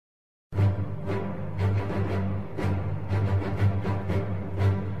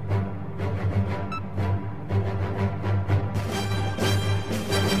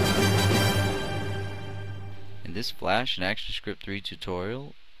this Flash and ActionScript 3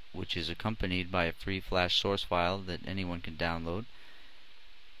 tutorial, which is accompanied by a free Flash source file that anyone can download,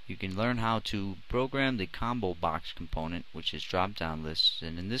 you can learn how to program the ComboBox component, which is drop-down lists.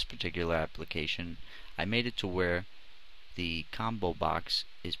 And in this particular application, I made it to where the ComboBox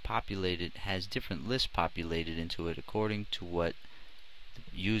is populated, has different lists populated into it according to what the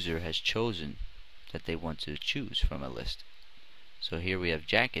user has chosen that they want to choose from a list. So here we have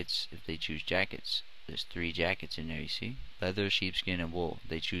jackets. If they choose jackets, there's 3 jackets in there, you see? Leather, sheepskin, and wool.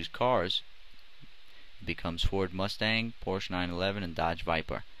 They choose cars, it becomes Ford Mustang, Porsche 911, and Dodge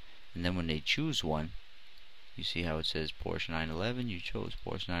Viper. And then when they choose one, you see how it says Porsche 911, you chose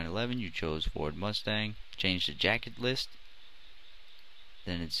Porsche 911, you chose Ford Mustang. Change the jacket list.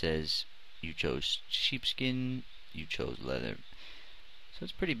 Then it says you chose sheepskin, you chose leather. So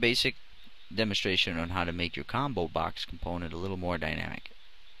it's pretty basic demonstration on how to make your ComboBox component a little more dynamic.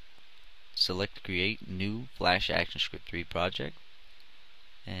 Select Create New Flash ActionScript 3 project,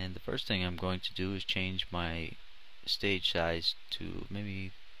 and the first thing I'm going to do is change my stage size to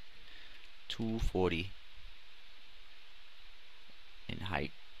maybe 240 in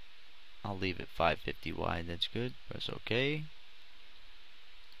height. I'll leave it 550 wide, that's good. Press OK.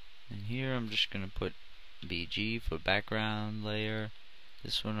 And here I'm just going to put BG for background layer.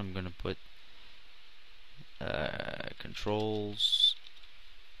 This one I'm going to put controls.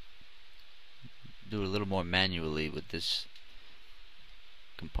 Do a little more manually with this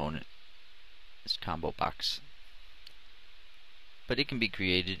component, this ComboBox. But it can be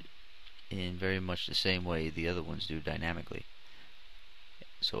created in very much the same way the other ones do, dynamically.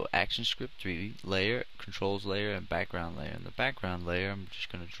 So ActionScript 3 layer, controls layer, and background layer. In the background layer, I'm just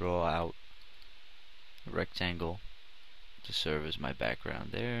going to draw out a rectangle to serve as my background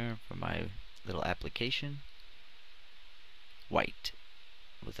there for my little application. White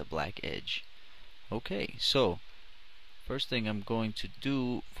with a black edge. Okay, so first thing I'm going to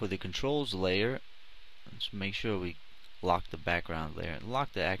do for the controls layer, let's make sure we lock the background layer and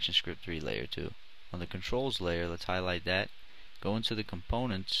lock the ActionScript 3 layer too. On the controls layer, let's highlight that, go into the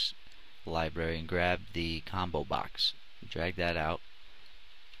components library and grab the ComboBox. Drag that out.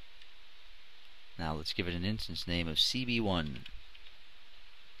 Now let's give it an instance name of CB1,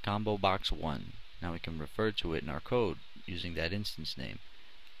 ComboBox 1. Now we can refer to it in our code using that instance name.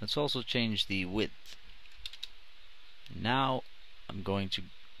 Let's also change the width. Now I'm going to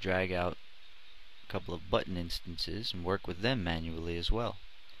drag out a couple of button instances and work with them manually as well.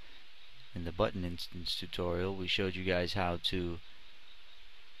 In the button instance tutorial, we showed you guys how to,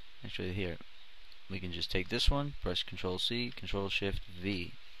 actually here, we can just take this one, press Control C, Control Shift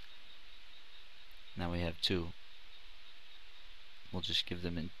V. Now we have 2. We'll just give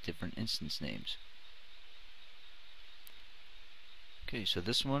them different instance names. Okay, so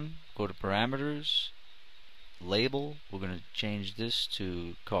this one, go to parameters, label, we're going to change this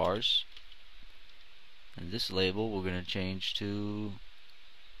to cars, and this label we're going to change to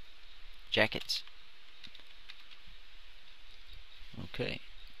jackets. Okay,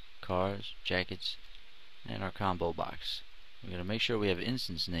 cars, jackets, and our ComboBox. We're going to make sure we have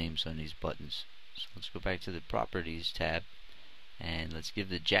instance names on these buttons. So let's go back to the properties tab, and let's give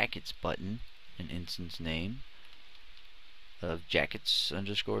the jackets button an instance name of jackets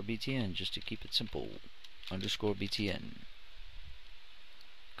underscore BTN, just to keep it simple. Underscore BTN.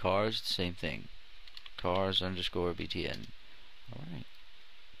 Cars, the same thing. Cars underscore BTN. Alright.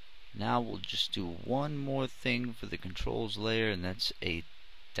 Now we'll just do one more thing for the controls layer, and that's a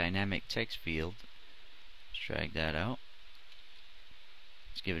dynamic text field. Let's drag that out.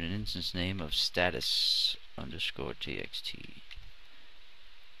 Let's give it an instance name of status underscore txt.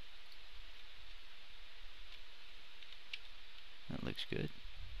 That looks good.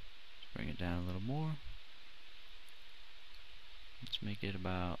 Let's bring it down a little more. Let's make it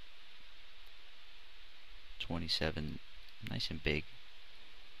about 27, nice and big,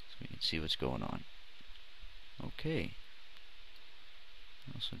 so we can see what's going on. Okay.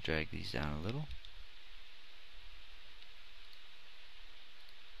 Also drag these down a little.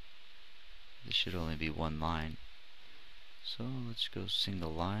 This should only be one line, so let's go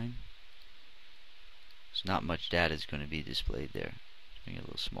single line. So not much data is going to be displayed there. Let's make it a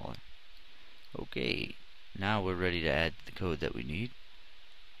little smaller. Okay, now we're ready to add the code that we need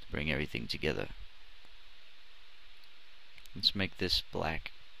to bring everything together. Let's make this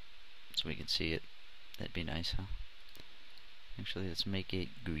black so we can see it. That'd be nice, huh? Actually, let's make it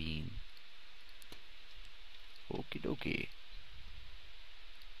green. Okie dokie.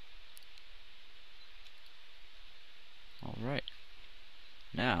 Alright.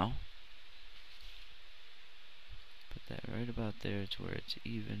 Now, put that right right about there to where it's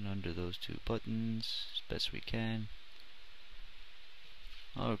even under those two buttons as best we can.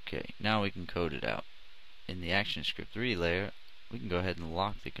 Okay, now we can code it out. In the ActionScript 3 layer, we can go ahead and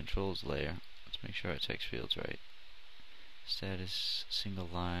lock the controls layer. Let's make sure our text field's right. Status, single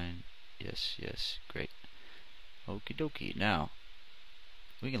line, yes, yes, great. Okie dokie. Now,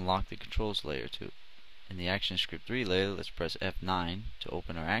 we can lock the controls layer too. In the ActionScript 3 layer, let's press F9 to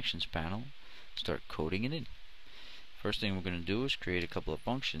open our actions panel, start coding it in. First thing we're going to do is create a couple of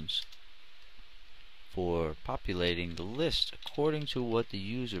functions for populating the list according to what the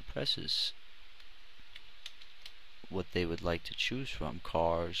user presses, what they would like to choose from,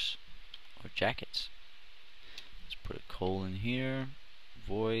 cars or jackets. Let's put a colon here,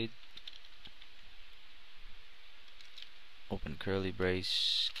 void, open curly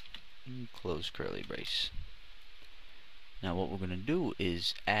brace, and close curly brace. Now what we're going to do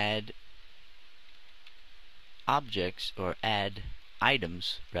is add objects, or add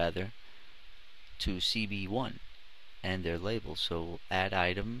items rather, to CB1 and their labels. So we'll add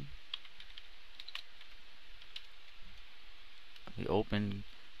item, we open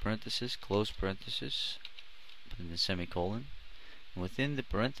parenthesis, close parenthesis, put in the semicolon, and within the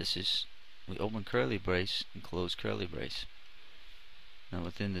parenthesis we open curly brace and close curly brace. Now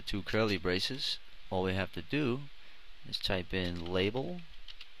within the two curly braces, all we have to do is type in label,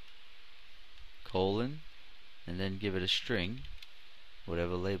 colon, and then give it a string,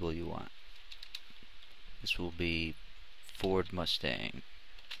 whatever label you want. This will be Ford Mustang.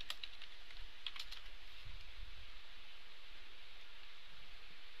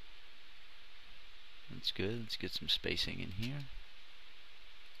 That's good. Let's get some spacing in here.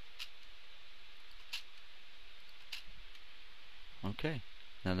 Okay,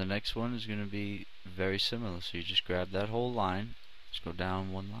 now the next one is going to be very similar. So you just grab that whole line, just go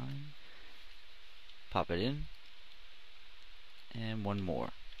down one line, pop it in, and one more.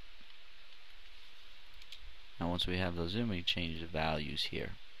 Now once we have those in, we change the values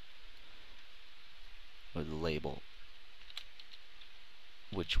here, or the label,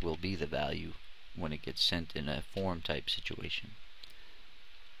 which will be the value when it gets sent in a form type situation.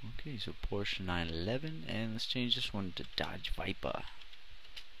 Okay, so Porsche 911, and let's change this one to Dodge Viper.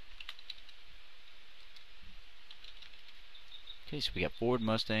 Okay, so we got Ford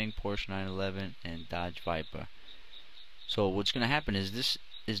Mustang, Porsche 911, and Dodge Viper. So what's going to happen is this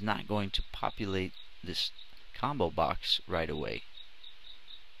is not going to populate this combo box right away.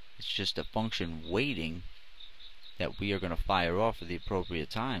 It's just a function waiting that we are going to fire off at the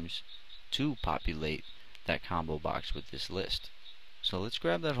appropriate times to populate that combo box with this list. So let's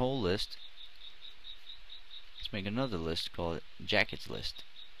grab that whole list. Let's make another list, call it jackets list.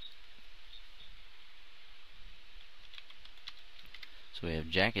 So we have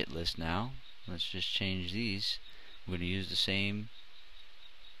jacket list now. Let's just change these. We're going to use the same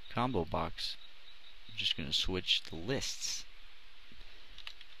combo box. I'm just going to switch the lists.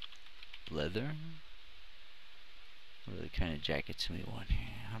 Leather. What are the kind of jackets we want here?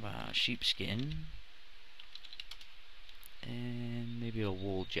 How about sheepskin? And maybe a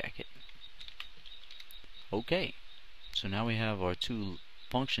wool jacket. Okay, so now we have our two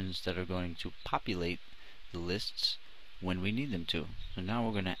functions that are going to populate the lists when we need them to. So now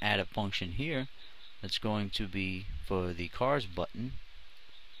we're going to add a function here that's going to be for the cars button,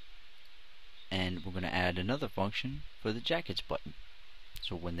 and we're going to add another function for the jackets button,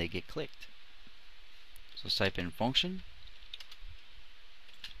 so when they get clicked. So let's type in function.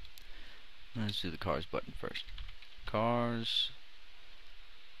 Let's do the cars button first. Cars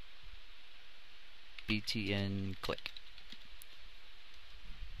btn click.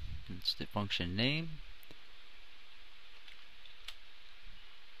 That's the function name.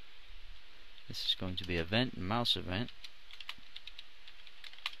 This is going to be event and mouse event.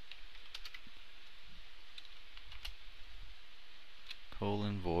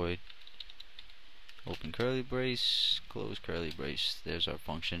 Colon void, open curly brace, close curly brace. There's our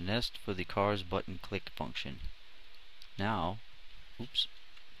function nest for the cars button click function. Now, oops,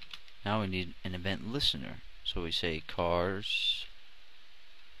 now we need an event listener. So we say cars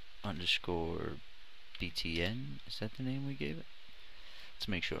underscore btn. Is that the name we gave it? Let's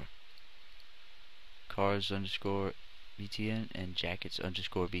make sure. Cars underscore btn and jackets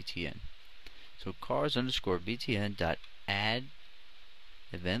underscore btn. So cars underscore btn dot add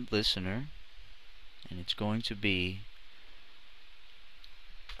event listener, and it's going to be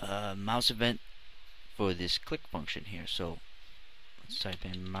a mouse event for this click function here. So let's type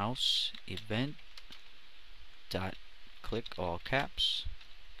in mouse event dot click, all caps,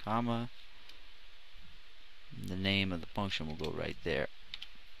 comma, and the name of the function will go right there.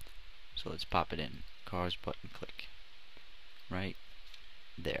 So let's pop it in, cars button click. right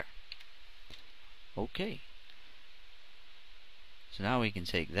there. Okay, so now we can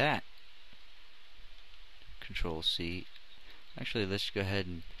take that, Control C. Actually, let's go ahead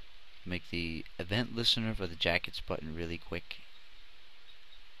and make the event listener for the jackets button really quick.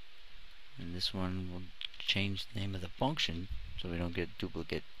 And this one will change the name of the function so we don't get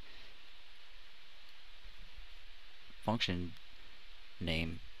duplicate function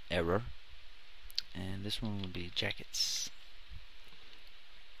name error. And this one will be jackets.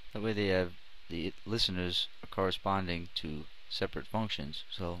 That way they have the listeners are corresponding to separate functions.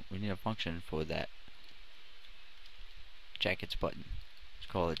 So we need a function for that jackets button.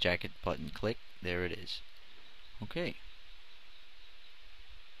 Let's call it jacket button click. There it is. Okay.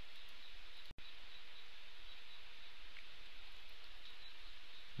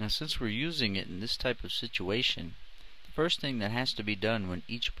 Now since we're using it in this type of situation, the first thing that has to be done when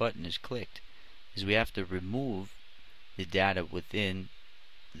each button is clicked is we have to remove the data within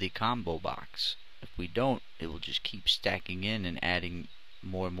the combo box. If we don't, it will just keep stacking in and adding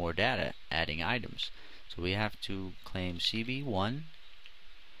more and more data, adding items. So we have to claim cb1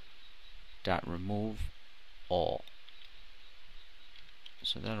 dot remove all.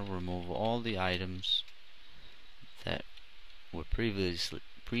 So that'll remove all the items that were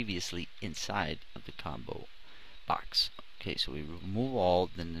previously inside of the combo box. Okay, so we remove all,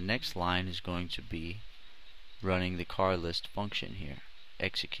 then the next line is going to be running the car list function here,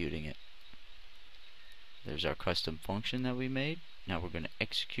 executing it. There's our custom function that we made. Now we're going to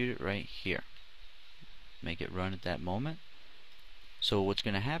execute it right here. Make it run at that moment. So what's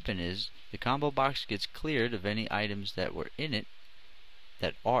going to happen is the combo box gets cleared of any items that were in it,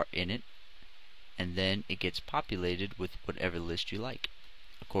 that are in it, and then it gets populated with whatever list you like,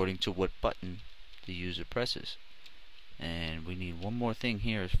 according to what button the user presses. And we need one more thing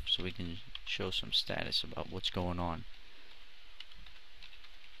here so we can show some status about what's going on.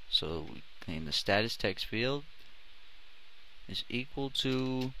 So we claim the status text field is equal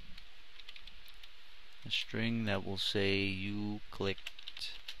to a string that will say you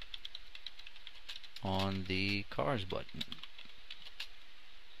clicked on the cars button.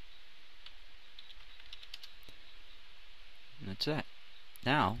 And that's that.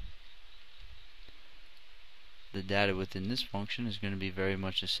 Now the data within this function is going to be very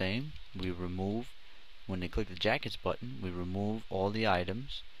much the same. We remove, when they click the jackets button, we remove all the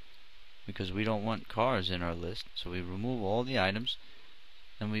items because we don't want cars in our list. So we remove all the items,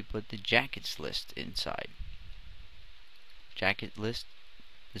 then we put the jackets list inside. Jacket list,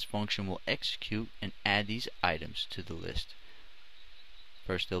 this function will execute and add these items to the list.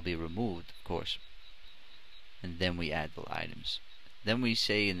 First they'll be removed, of course, and then we add the items. Then we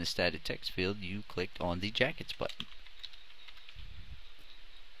say in the static text field you clicked on the jackets button.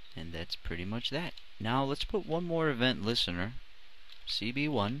 And that's pretty much that. Now let's put one more event listener,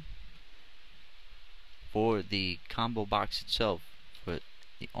 CB1, for the combo box itself, for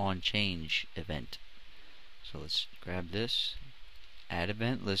the on change event. So let's grab this, add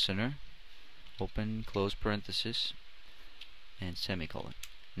event listener, open, close parenthesis, and semicolon.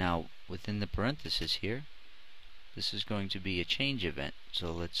 Now within the parenthesis here, this is going to be a change event.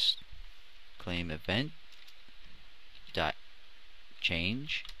 So let's claim event dot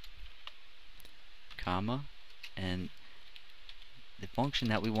change, comma, and the function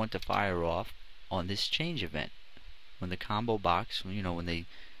that we want to fire off on this change event. When the combo box, when they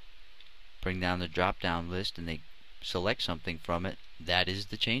bring down the drop down list and they select something from it, that is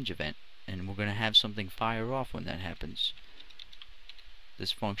the change event, and we're going to have something fire off when that happens.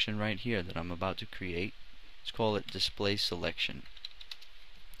 This function right here that I'm about to create, let's call it display selection.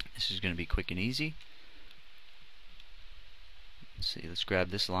 This is going to be quick and easy. Let's see, let's grab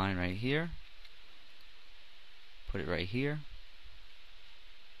this line right here, put it right here.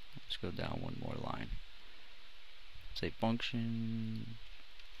 Let's go down one more line. Say function,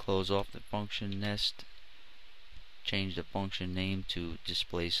 close off the function nest, change the function name to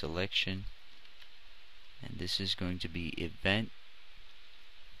display selection, and this is going to be event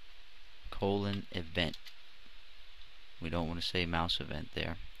colon event. We don't want to say mouse event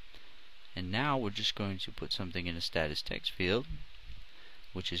there. And now we're just going to put something in a status text field,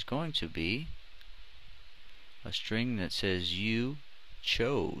 which is going to be a string that says you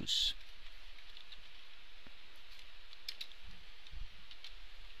chose.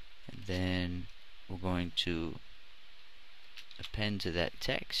 And then we're going to append to that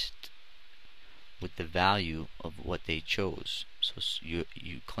text with the value of what they chose. So you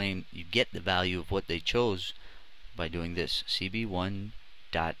get the value of what they chose by doing this, cb1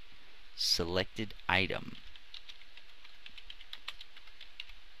 dot selected item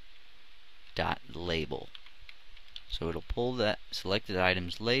dot label. So it'll pull that selected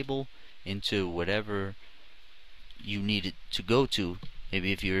items label into whatever you need it to go to.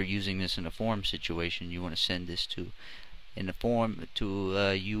 Maybe if you're using this in a form situation, you want to send this to in a form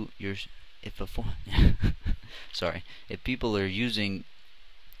to if a form sorry, if people are using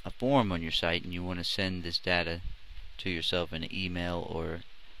a form on your site and you want to send this data to yourself in an email or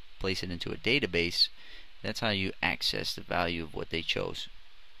place it into a database, that's how you access the value of what they chose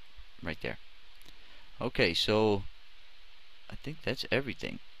right there. Okay, so I think that's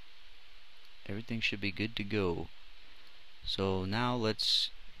everything. Everything should be good to go. So now let's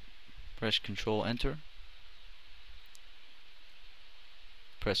press Control Enter.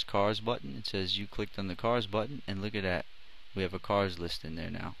 Press Cars button. It says you clicked on the Cars button, and look at that. We have a cars list in there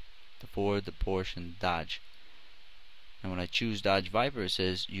now. The Ford, the Porsche, and the Dodge. And when I choose Dodge Viper, it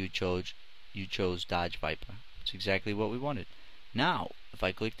says you chose Dodge Viper. It's exactly what we wanted. Now, if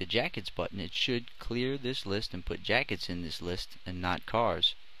I click the Jackets button, it should clear this list and put jackets in this list and not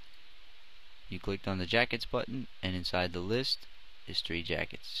cars. You clicked on the Jackets button, and inside the list is 3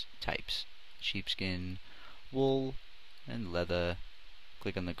 jackets types: sheepskin, wool, and leather.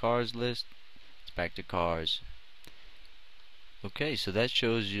 Click on the cars list, it's back to cars. Okay, so that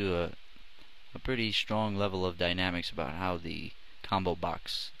shows you a pretty strong level of dynamics about how the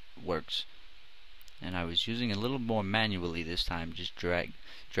ComboBox works. And I was using a little more manually this time, just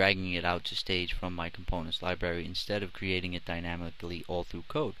dragging it out to stage from my components library instead of creating it dynamically all through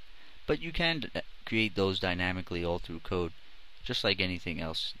code. But you can create those dynamically all through code, just like anything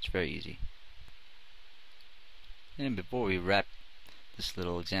else. It's very easy. And before we wrap this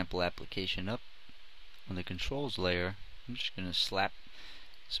little example application up, on the controls layer, I'm just going to slap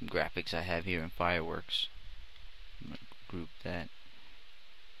some graphics I have here in Fireworks. I'm going to group that.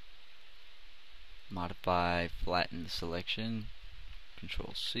 Modify, flatten the selection.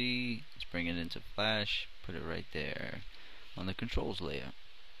 Control C. Let's bring it into Flash. Put it right there on the controls layer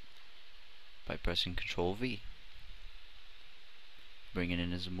by pressing Control V. Bring it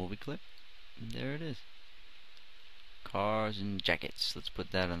in as a movie clip. And there it is. Cars and jackets. Let's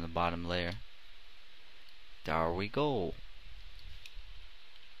put that on the bottom layer. There we go.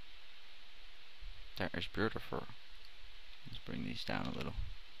 That is beautiful. Let's bring these down a little.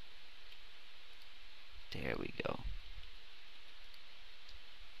 There we go.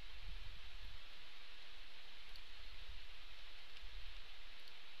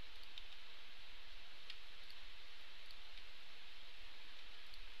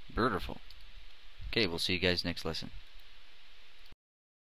 Beautiful. Okay, we'll see you guys next lesson.